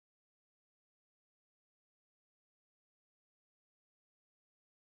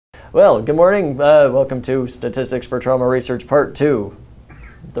Well, good morning. Welcome to Statistics for Trauma Research Part 2,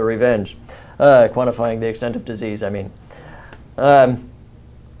 the revenge. Quantifying the extent of disease, I mean.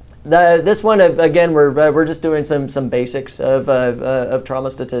 This one, again, we're just doing some basics of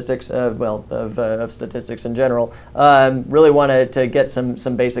trauma statistics, of statistics in general. Really wanted to get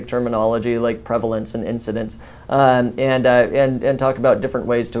some basic terminology like prevalence and incidence, and talk about different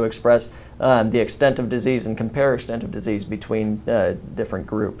ways to express the extent of disease and compare extent of disease between different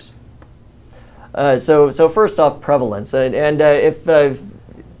groups. So first off, prevalence, and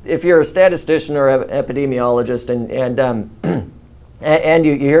if you're a statistician or an epidemiologist and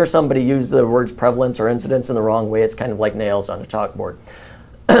you hear somebody use the words prevalence or incidence in the wrong way, it's kind of like nails on a chalkboard.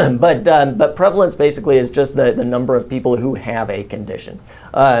 But prevalence basically is just the number of people who have a condition.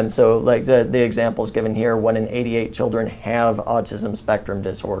 So like the examples given here, 1 in 88 children have autism spectrum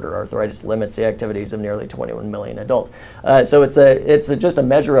disorder. Arthritis limits the activities of nearly 21 million adults. So it's just a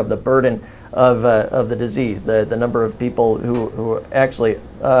measure of the burden of the disease, the number of people who actually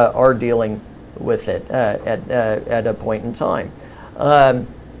are dealing with it at a point in time.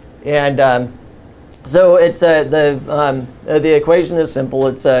 So it's the equation is simple.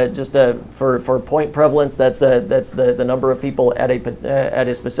 It's just for point prevalence. That's the number of people at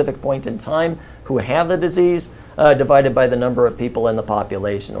a specific point in time who have the disease divided by the number of people in the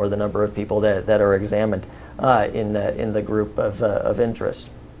population, or the number of people that are examined in the group of interest.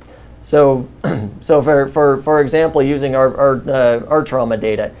 So for example, using our trauma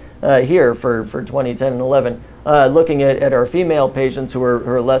data here for 2010 and 11. Looking at our female patients who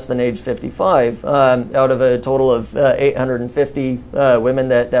are less than age 55, out of a total of 850 women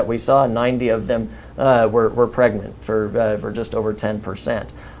that we saw, 90 of them were pregnant for just over 10%.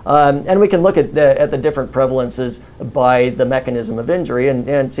 And we can look at the different prevalences by the mechanism of injury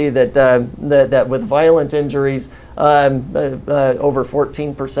and see that with violent injuries, over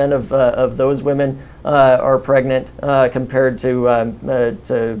 14% of those women are pregnant, compared to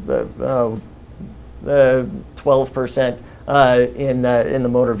 12% in the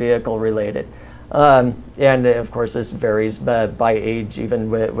motor vehicle related. And of course this varies by age, even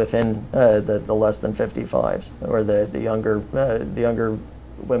within the less than 55s, or the younger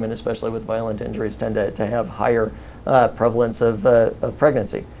women, especially with violent injuries, tend to have higher prevalence of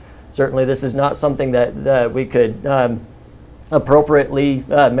pregnancy. Certainly this is not something that we could appropriately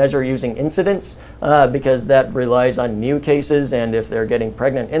measure using incidence, because that relies on new cases, and if they're getting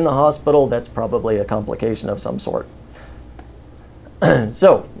pregnant in the hospital, that's probably a complication of some sort.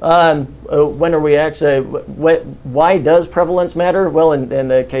 So when are we actually, why does prevalence matter? Well, in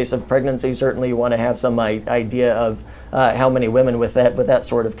the case of pregnancy, certainly you want to have some idea of how many women with that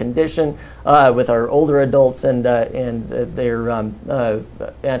sort of condition. With our older adults and their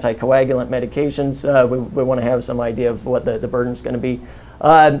anticoagulant medications, we want to have some idea of what the burden is going to be.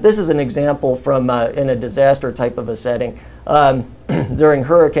 This is an example from in a disaster type of a setting. During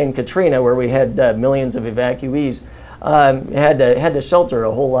Hurricane Katrina, where we had millions of evacuees, had to shelter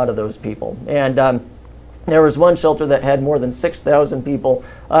a whole lot of those people. And there was one shelter that had more than 6,000 people,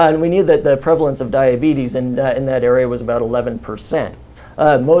 and we knew that the prevalence of diabetes in that area was about 11%.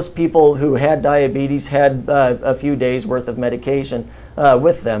 Most people who had diabetes had a few days worth of medication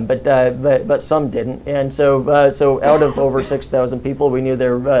with them, but some didn't. And so out of over 6,000 people, we knew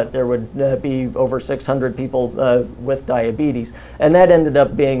there would be over 600 people with diabetes, and that ended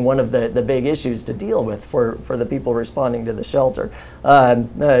up being one of the big issues to deal with for the people responding to the shelter,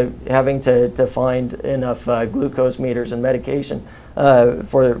 having to find enough glucose meters and medication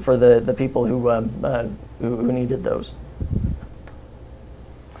for the people who needed those.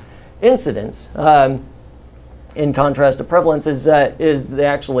 Incidence, in contrast to prevalence, is the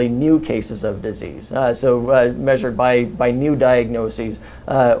actually new cases of disease. So measured by new diagnoses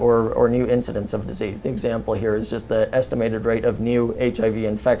or new incidence of disease. The example here is just the estimated rate of new HIV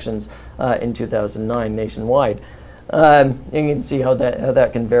infections in 2009 nationwide. And you can see how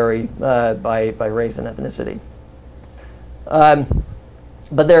that can vary by race and ethnicity.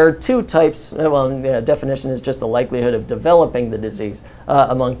 But there are two types. Well, the definition is just the likelihood of developing the disease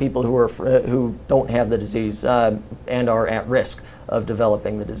among people who don't have the disease and are at risk of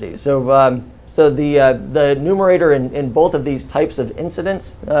developing the disease. So the numerator in both of these types of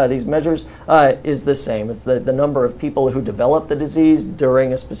incidence, these measures, is the same. It's the number of people who develop the disease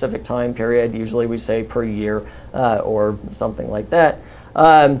during a specific time period. Usually we say per year or something like that.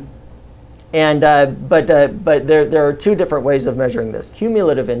 But there are two different ways of measuring this.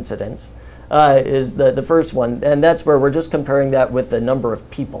 Cumulative incidence is the first one, and that's where we're just comparing that with the number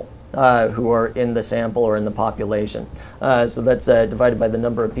of people who are in the sample or in the population. So that's divided by the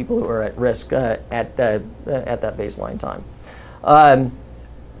number of people who are at risk at that baseline time.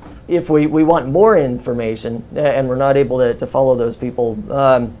 If we want more information and we're not able to follow those people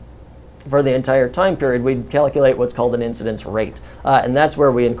for the entire time period, we calculate what's called an incidence rate. And that's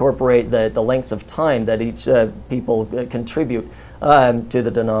where we incorporate the lengths of time that each people contribute to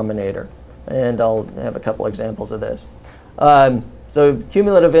the denominator. And I'll have a couple examples of this. So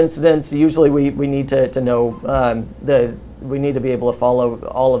cumulative incidence, usually we need to know, we need to be able to follow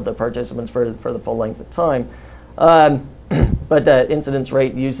all of the participants for the full length of time. But incidence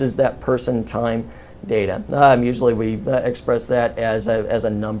rate uses that person time data. Usually we express that as a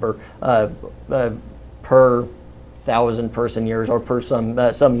number per 1,000 person years, or per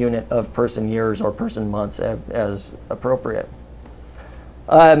some unit of person years or person months as appropriate.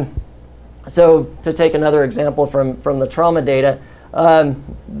 So to take another example from the trauma data,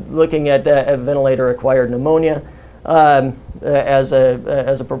 looking at ventilator-acquired pneumonia as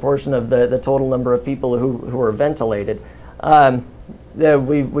a proportion of the total number of people who are ventilated.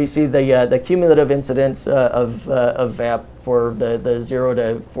 We see the cumulative incidence of VAP for the 0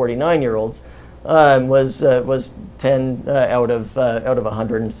 to 49-year-olds was 10 out of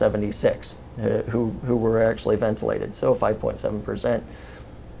 176 who were actually ventilated, so 5.7%.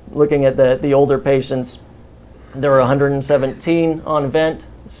 Looking at the older patients, there were 117 on vent.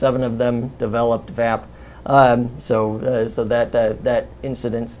 7 of them developed VAP. So that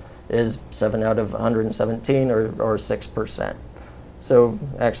incidence is 7 out of 117, or 6%. So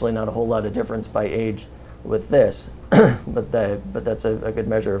actually not a whole lot of difference by age with this, but that's a good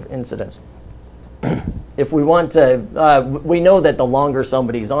measure of incidence. If we want to, we know that the longer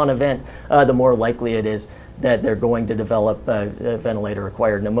somebody's on a vent, the more likely it is that they're going to develop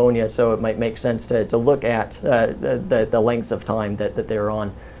ventilator-acquired pneumonia. So it might make sense to look at the lengths of time that they're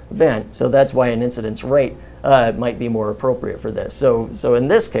on vent. So that's why an incidence rate might be more appropriate for this. So in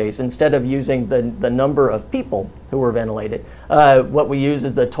this case, instead of using the number of people who were ventilated, what we use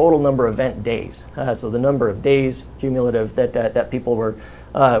is the total number of vent days. So the number of days cumulative that people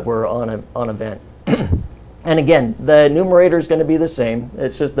were on a vent. And again, the numerator is going to be the same.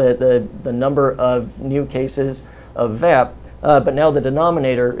 It's just the number of new cases of VAP, but now the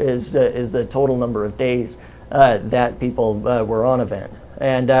denominator is the total number of days that people were on a vent.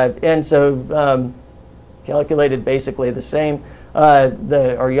 And so calculated basically the same.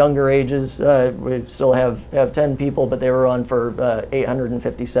 Our younger ages, we still have 10 people, but they were on for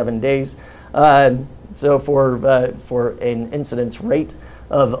 857 days. So for an incidence rate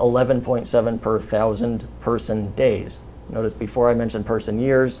of 11.7 per 1,000 person days. Notice before I mentioned person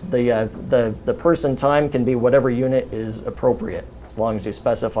years, the person time can be whatever unit is appropriate, as long as you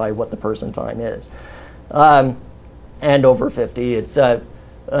specify what the person time is. And over 50, it's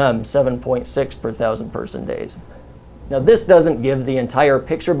 7.6 per 1,000 person days. Now this doesn't give the entire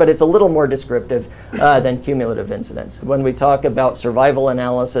picture, but it's a little more descriptive than cumulative incidence. When we talk about survival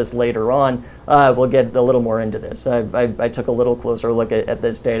analysis later on, we'll get a little more into this. I took a little closer look at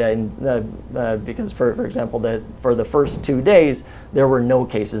this data, and, because for example, for the first 2 days, there were no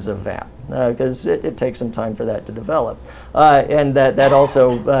cases of VAP, because it takes some time for that to develop. And that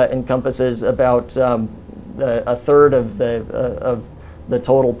also encompasses about a third of the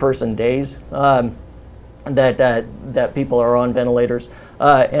total person days that people are on ventilators,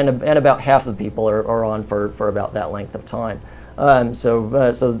 and about half the people are on for about that length of time.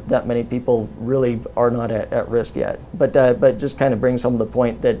 So that many people really are not at risk yet. But just kind of brings home the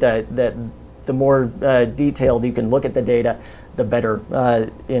point that the more detailed you can look at the data, the better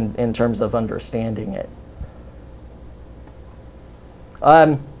in terms of understanding it.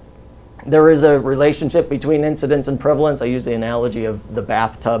 There is a relationship between incidence and prevalence. I use the analogy of the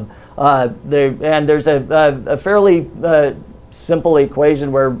bathtub. And there's a fairly simple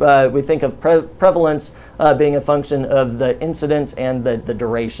equation where we think of prevalence being a function of the incidence and the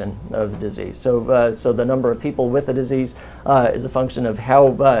duration of the disease. So the number of people with the disease is a function of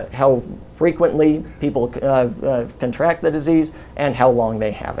how frequently people contract the disease and how long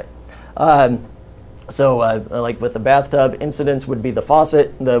they have it. So like with the bathtub, incidence would be the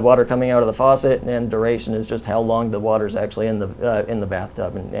faucet, the water coming out of the faucet, and duration is just how long the water's actually in the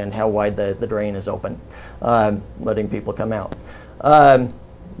bathtub and how wide the drain is open, letting people come out.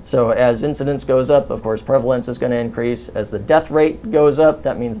 So as incidence goes up, of course, prevalence is going to increase. As the death rate goes up,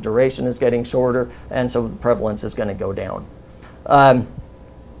 that means duration is getting shorter, and so prevalence is going to go down.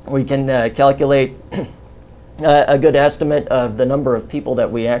 We can calculate a good estimate of the number of people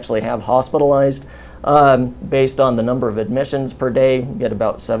that we actually have hospitalized. Based on the number of admissions per day, we get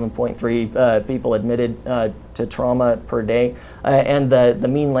about 7.3 people admitted to trauma per day, and the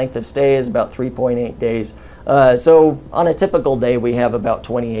mean length of stay is about 3.8 days. So on a typical day, we have about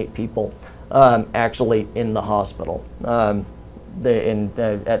 28 people actually in the hospital.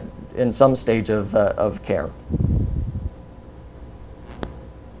 in some stage of care.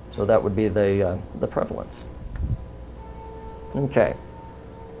 So that would be the prevalence. Okay.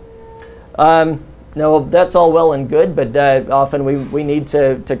 Now, that's all well and good, but often we need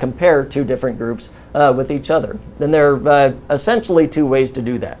to compare two different groups with each other. Then there are essentially two ways to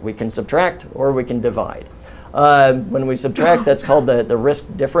do that. We can subtract or we can divide. When we subtract, that's called the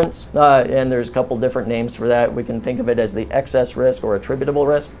risk difference, and there's a couple different names for that. We can think of it as the excess risk or attributable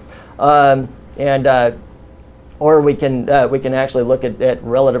risk. Or we can actually look at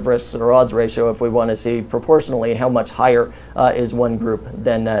relative risks or odds ratio if we want to see proportionally how much higher is one group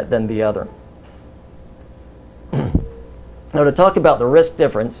than the other. Now, to talk about the risk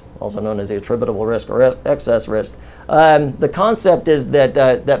difference, also known as the attributable risk or excess risk, the concept is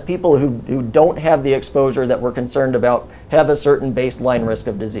that people who don't have the exposure that we're concerned about have a certain baseline risk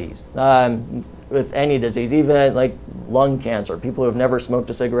of disease. With any disease, even like lung cancer, people who have never smoked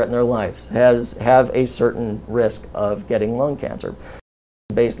a cigarette in their lives have a certain risk of getting lung cancer,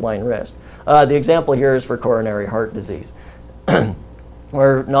 baseline risk. The example here is for coronary heart disease,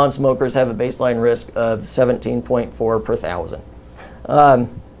 where non-smokers have a baseline risk of 17.4 per thousand.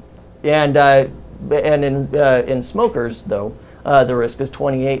 In smokers, though, the risk is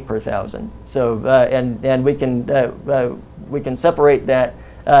 28 per thousand. So, and we can separate that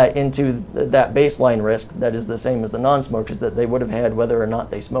into that baseline risk that is the same as the non-smokers that they would have had whether or not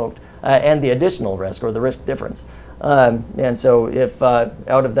they smoked, and the additional risk or the risk difference. And so if out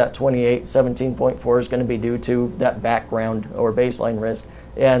of that 28, 17.4 is going to be due to that background or baseline risk,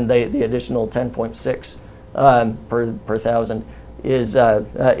 and the additional 10.6 per thousand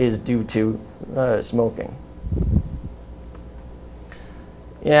is due to smoking.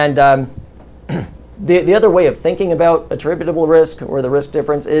 And the other way of thinking about attributable risk or the risk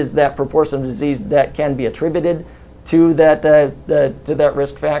difference is that proportion of disease that can be attributed to that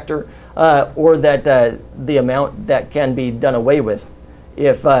risk factor, or that the amount that can be done away with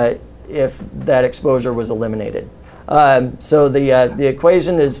if that exposure was eliminated. So the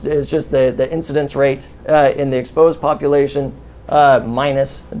equation is just the incidence rate in the exposed population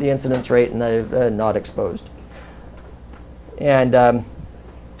minus the incidence rate in the not exposed. And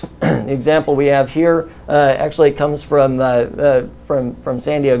the example we have here actually comes from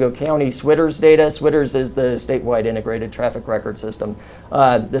San Diego County SWITRS data. SWITRS is the statewide integrated traffic record system.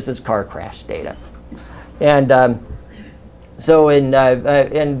 This is car crash data. And so in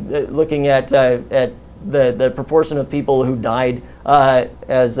looking at the proportion of people who died and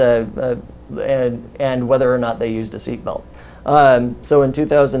whether or not they used a seatbelt. So in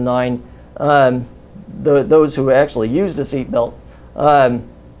 2009, those who actually used a seatbelt,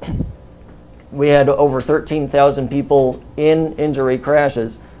 we had over 13,000 people in injury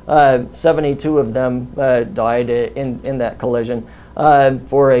crashes. 72 of them died in that collision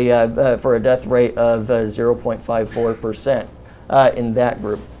for a death rate of 0.54% in that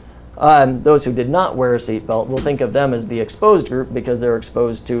group. Those who did not wear a seatbelt, we'll think of them as the exposed group because they're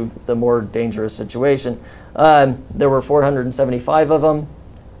exposed to the more dangerous situation. There were 475 of them.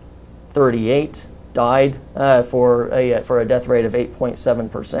 38 died for a death rate of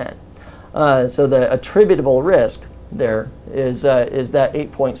 8.7%. So the attributable risk there is that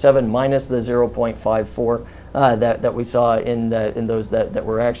 8.7 minus the 0.54 that we saw in those that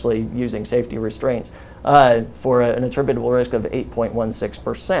were actually using safety restraints, for an attributable risk of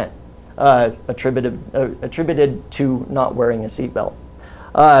 8.16%, attributed to not wearing a seatbelt.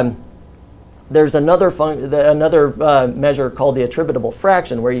 There's another measure called the attributable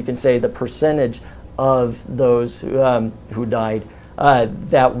fraction, where you can say the percentage of those who died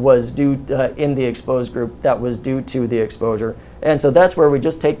that was due in the exposed group that was due to the exposure. And so that's where we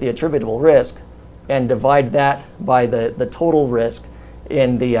just take the attributable risk and divide that by the total risk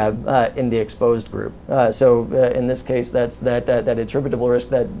in the exposed group. So in this case, that's that attributable risk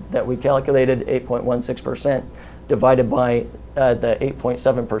that we calculated, 8.16%, divided by the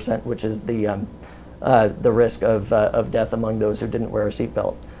 8.7%, which is the risk of death among those who didn't wear a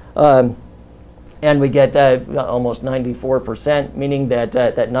seatbelt. And we get almost 94%, meaning that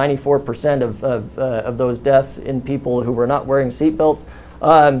 94% of those deaths in people who were not wearing seatbelts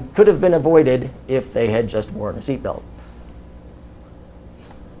could have been avoided if they had just worn a seatbelt.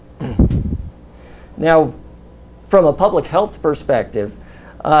 Now, from a public health perspective,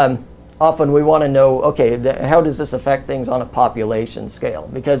 often we want to know, okay, how does this affect things on a population scale?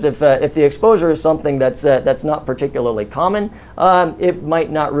 Because if the exposure is something that's not particularly common, it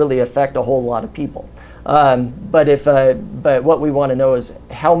might not really affect a whole lot of people. But what we want to know is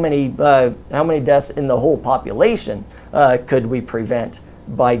how many deaths in the whole population could we prevent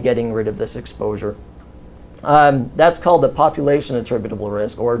by getting rid of this exposure? That's called the population attributable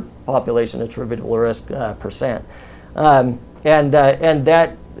risk, or population attributable risk percent. And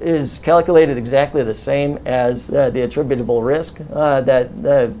that is calculated exactly the same as the attributable risk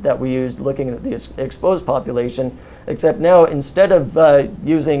that we used looking at the exposed population, except now instead of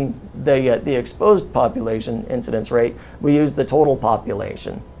using the exposed population incidence rate, we use the total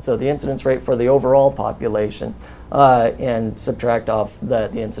population. So the incidence rate for the overall population, and subtract off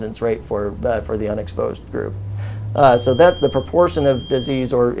the incidence rate for the unexposed group. So that's the proportion of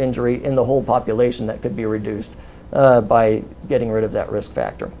disease or injury in the whole population that could be reduced by getting rid of that risk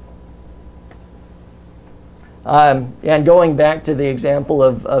factor. And going back to the example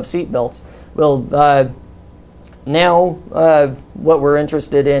of seat belts, well, now what we're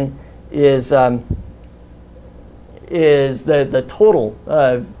interested in is the total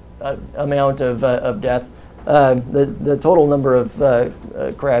amount of death, the total number of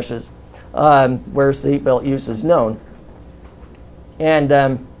crashes where seatbelt use is known.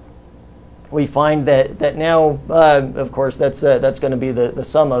 And we find that now, of course, that's going to be the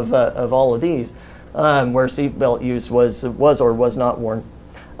sum of all of these, where seatbelt use was or was not worn.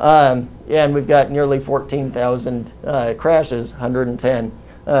 And we've got nearly 14,000 crashes, 110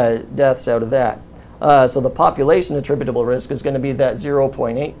 deaths out of that. So the population attributable risk is going to be that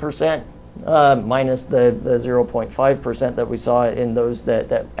 0.8%. Minus the 0.5% that we saw in those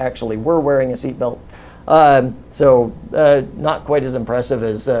that actually were wearing a seatbelt. So not quite as impressive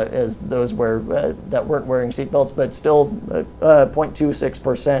as those that weren't wearing seatbelts, but still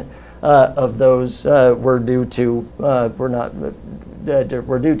 0.26% of those were due to not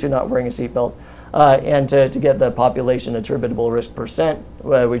wearing a seatbelt. And to get the population attributable risk percent,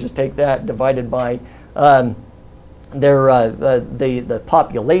 we just take that divided by the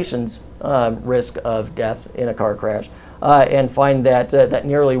population's risk of death in a car crash, and find that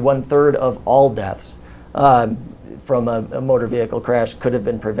nearly 1/3 of all deaths from a motor vehicle crash could have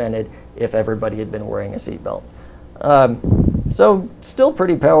been prevented if everybody had been wearing a seatbelt. So still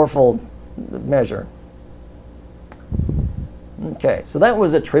pretty powerful measure. Okay, so that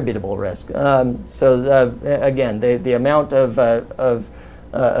was attributable risk. Again, the amount of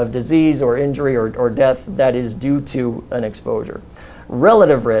disease or injury or death that is due to an exposure.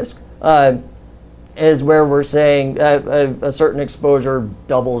 Relative risk is where we're saying a certain exposure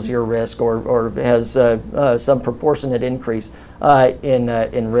doubles your risk or has some proportionate increase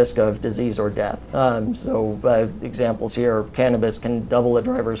in risk of disease or death. Examples here: cannabis can double a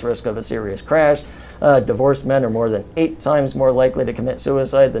driver's risk of a serious crash. Divorced men are more than 8 times more likely to commit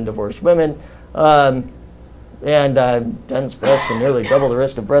suicide than divorced women. And dense breast can nearly double the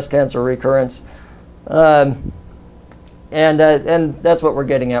risk of breast cancer recurrence. And that's what we're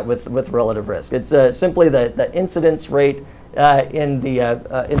getting at with relative risk. It's simply the incidence rate in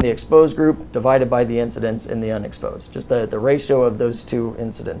the exposed group divided by the incidence in the unexposed. Just the ratio of those two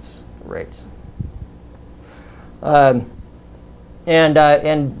incidence rates. If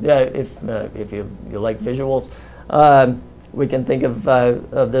you like visuals, we can think of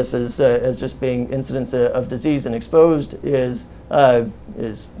this as just being incidence of disease and exposed is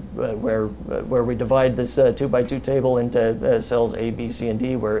where we divide this 2x2 table into cells A, B, C, and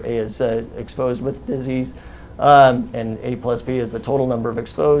D, where A is exposed with disease, and A plus B is the total number of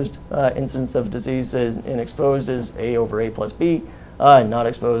exposed. Incidence of disease in exposed is A over A plus B, not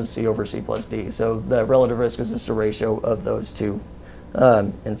exposed C over C plus D. So the relative risk is just a ratio of those two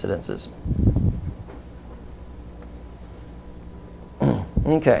incidences.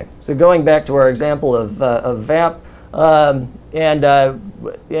 Okay, so going back to our example of VAP, and the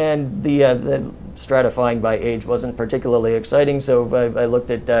stratifying by age wasn't particularly exciting, so I looked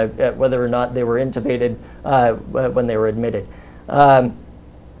at whether or not they were intubated when they were admitted, and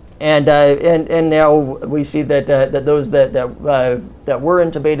now we see that those that were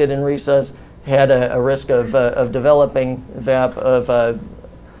intubated in resus had a risk of developing VAP of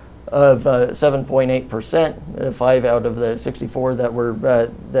 7.8%, 5 out of the 64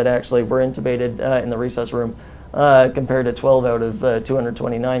 that actually were intubated in the resus room, compared to 12 out of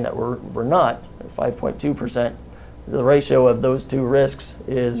 229 that were not, 5.2%. The ratio of those two risks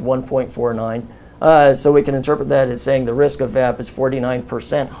is 1.49. So we can interpret that as saying the risk of VAP is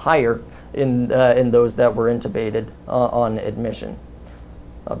 49% higher in those that were intubated on admission.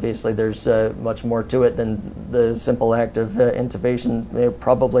 Obviously, there's much more to it than the simple act of intubation. They're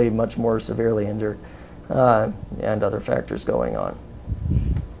probably much more severely injured and other factors going on.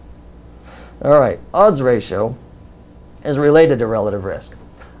 All right, odds ratio is related to relative risk,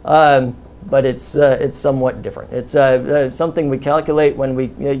 but it's somewhat different. It's something we calculate when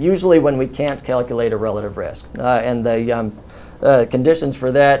usually when we can't calculate a relative risk, and the conditions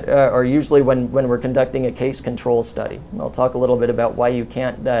for that are usually when we're conducting a case control study. And I'll talk a little bit about why you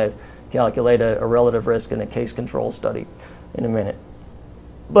can't calculate a relative risk in a case control study in a minute.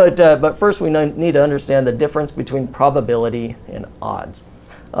 But first we need to understand the difference between probability and odds.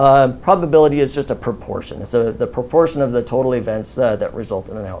 Probability is just a proportion. So the proportion of the total events that result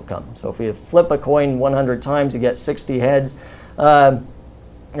in an outcome. So if you flip a coin 100 times, you get 60 heads.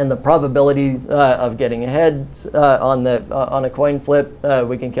 And the probability of getting a head on a coin flip,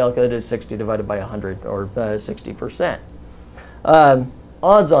 we can calculate as 60 divided by 100, or 60%.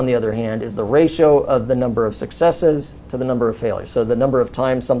 Odds, on the other hand, is the ratio of the number of successes to the number of failures. So the number of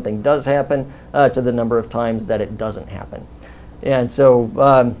times something does happen to the number of times that it doesn't happen. And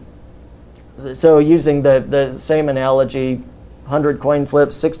so, so using the same analogy, 100 coin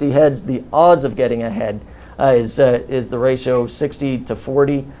flips, 60 heads, the odds of getting a head is the ratio 60 to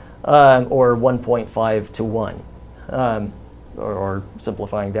 40, or 1.5 to 1, or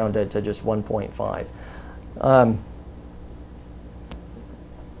simplifying down to just 1.5.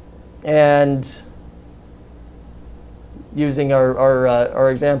 And using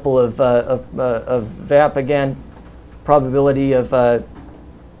our example of VAP again, probability of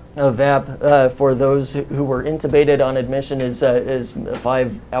VAP for those who were intubated on admission is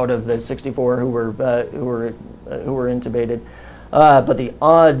 5 out of the 64 who were intubated, but the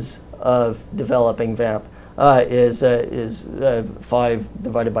odds of developing VAP is 5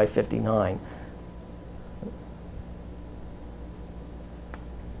 divided by 59.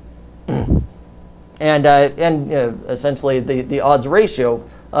 And essentially the odds ratio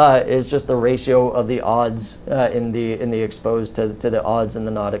is just the ratio of the odds in the exposed to the odds in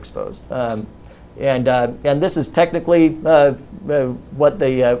the not exposed. And this is technically what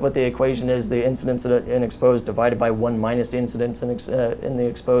the equation is: the incidence in exposed divided by 1 minus the incidence in the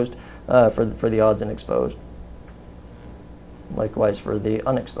exposed for the odds in exposed. Likewise for the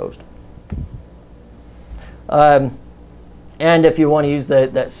unexposed. And if you want to use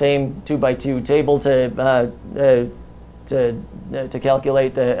that same 2x2 table to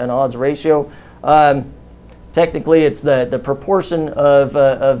calculate an odds ratio, technically it's the proportion of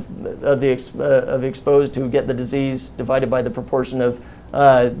the exposed who get the disease divided by the proportion of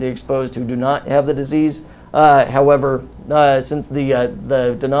the exposed who do not have the disease. However, since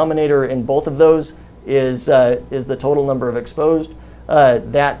the denominator in both of those is the total number of exposed,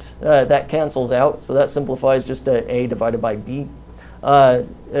 that cancels out, so that simplifies just to A divided by B.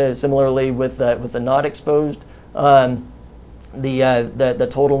 Similarly, with the not exposed, the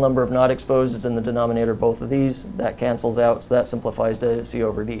total number of not exposed is in the denominator of both of these. That cancels out, so that simplifies to C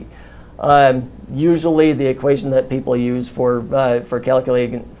over D. Usually, the equation that people use for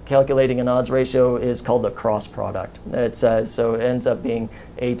calculating an odds ratio is called the cross product. So it ends up being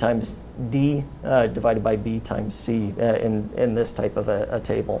A times D divided by B times C in this type of a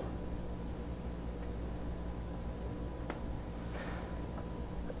table.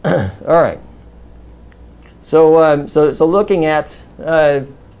 All right. So looking at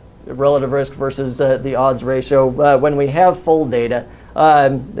relative risk versus the odds ratio, when we have full data,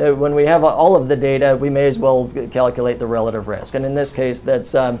 when we have all of the data, we may as well calculate the relative risk. And in this case,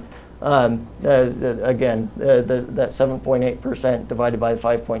 that's again that 7.8% divided by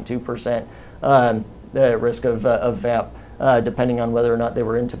 5.2% risk of VAP, depending on whether or not they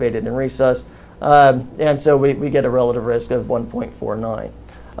were intubated in resus. And so we get a relative risk of 1.49.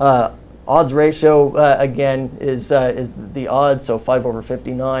 Odds ratio, again, is the odds, so 5 over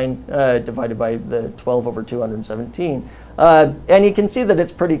 59 divided by the 12 over 217. And you can see that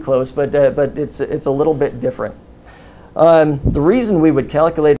it's pretty close, but it's a little bit different. The reason we would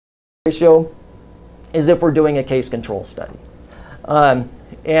calculate ratio is if we're doing a case control study. And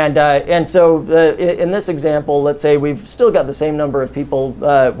so in this example, let's say we've still got the same number of people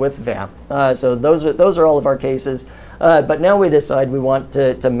with VAP. So those are all of our cases. But now we decide we want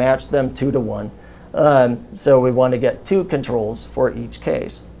to match them 2 to 1. So we want to get 2 controls for each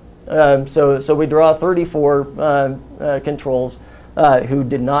case. So we draw 34 controls who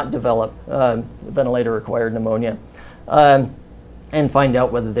did not develop ventilator-acquired pneumonia and find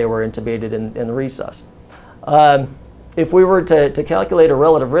out whether they were intubated in the resus. If we were to calculate a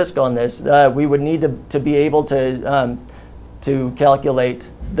relative risk on this, we would need to be able to calculate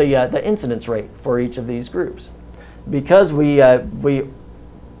the incidence rate for each of these groups. Because we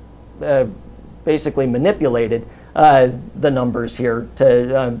basically manipulated the numbers here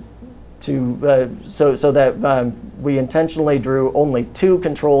so that we intentionally drew only 2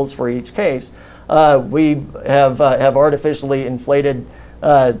 controls for each case, we have artificially inflated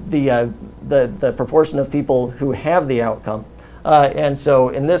the proportion of people who have the outcome And so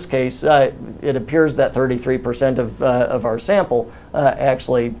in this case, it appears that 33% of our sample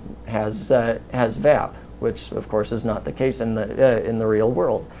actually has VAP, which of course is not the case in the real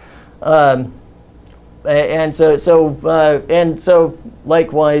world. And so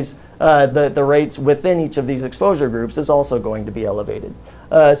likewise, the rates within each of these exposure groups is also going to be elevated.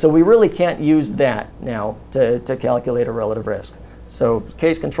 So we really can't use that now to calculate a relative risk. So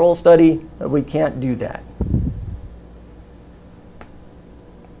case control study, we can't do that.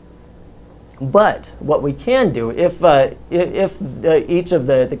 But what we can do, if each of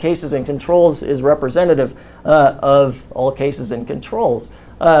the cases and controls is representative of all cases and controls,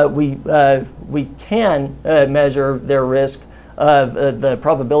 we can measure their risk of the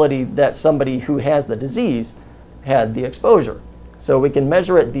probability that somebody who has the disease had the exposure. So we can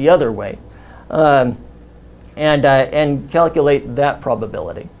measure it the other way and calculate that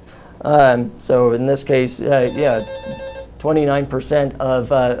probability. So in this case, yeah, 29%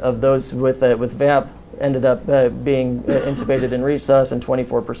 of those with VAP ended up being intubated in resus, and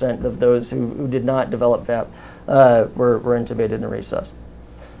 24% of those who did not develop VAP were intubated in resus.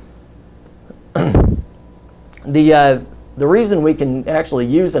 The reason we can actually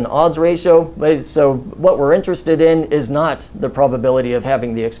use an odds ratio, so what we're interested in is not the probability of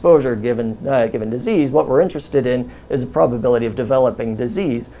having the exposure given disease. What we're interested in is the probability of developing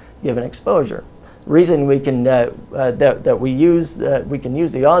disease given exposure. The reason we can we can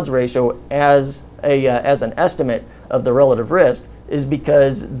use the odds ratio as an estimate of the relative risk is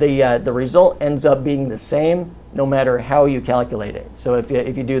because the result ends up being the same no matter how you calculate it. So if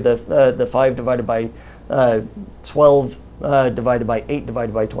you do the 5 divided by 12 divided by 8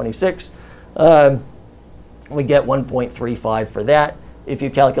 divided by 26, we get 1.35 for that. If you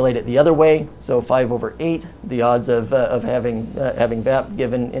calculate it the other way, so 5 over 8, the odds of having VAP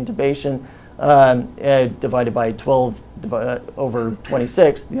given intubation, divided by 12 over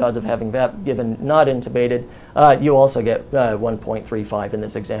 26, the odds of having VAP given not intubated, you also get 1.35 in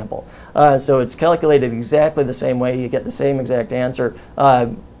this example. So it's calculated exactly the same way. You get the same exact answer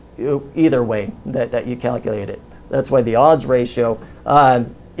either way that you calculate it. That's why the odds ratio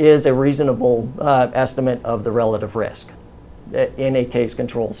is a reasonable estimate of the relative risk in a case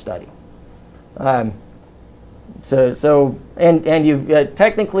control study. And you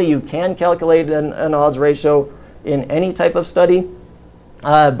technically you can calculate an odds ratio in any type of study,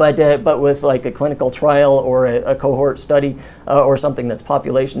 but with like a clinical trial or a cohort study or something that's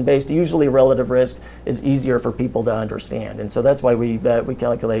population based, usually relative risk is easier for people to understand, and so that's why we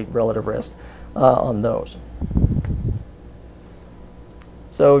calculate relative risk on those.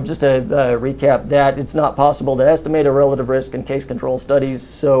 So just to recap that, it's not possible to estimate a relative risk in case control studies,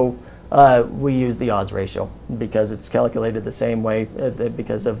 so we use the odds ratio because it's calculated the same way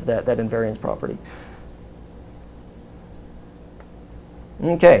because of that invariance property.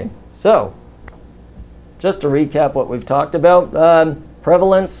 Okay, so just to recap what we've talked about,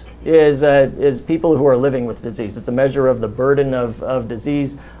 prevalence is people who are living with disease. It's a measure of the burden of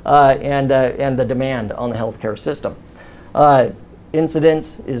disease and the demand on the healthcare system.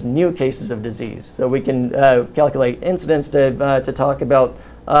 Incidence is new cases of disease. So we can calculate incidence to talk about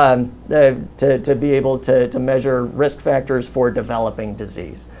to be able to measure risk factors for developing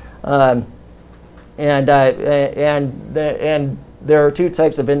disease. And there are two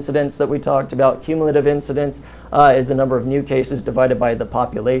types of incidence that we talked about. Cumulative incidence is the number of new cases divided by the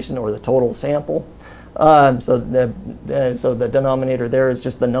population or the total sample. So the denominator there is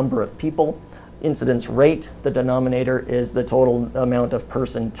just the number of people. Incidence rate, the denominator, is the total amount of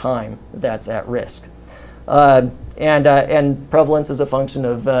person time that's at risk. And prevalence is a function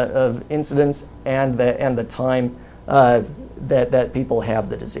of incidence and the time that people have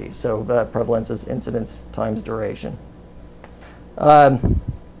the disease. So prevalence is incidence times duration.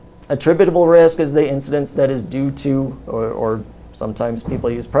 Attributable risk is the incidence that is due to, or sometimes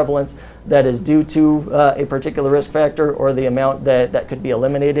people use prevalence, that is due to a particular risk factor or the amount that could be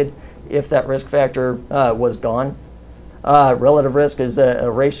eliminated if that risk factor was gone. Relative risk is a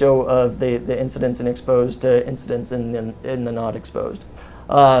ratio of the incidence in exposed to incidence in the not exposed.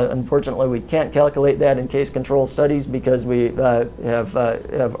 Unfortunately, we can't calculate that in case control studies because we have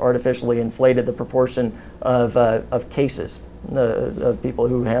artificially inflated the proportion of cases of people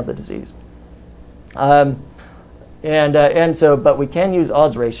who have the disease. But we can use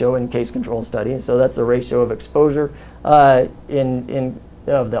odds ratio in case control studies. So that's the ratio of exposure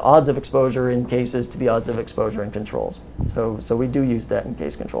of the odds of exposure in cases to the odds of exposure in controls. So we do use that in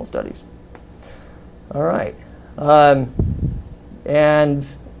case control studies. All right. And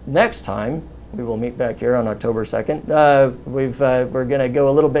next time, we will meet back here on October 2nd. We're going to go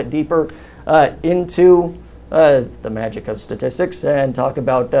a little bit deeper into the magic of statistics, and talk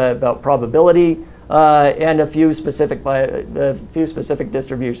about probability and a few specific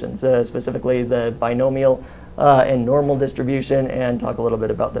distributions, specifically the binomial and normal distribution, and talk a little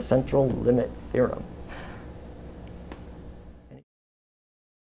bit about the central limit theorem.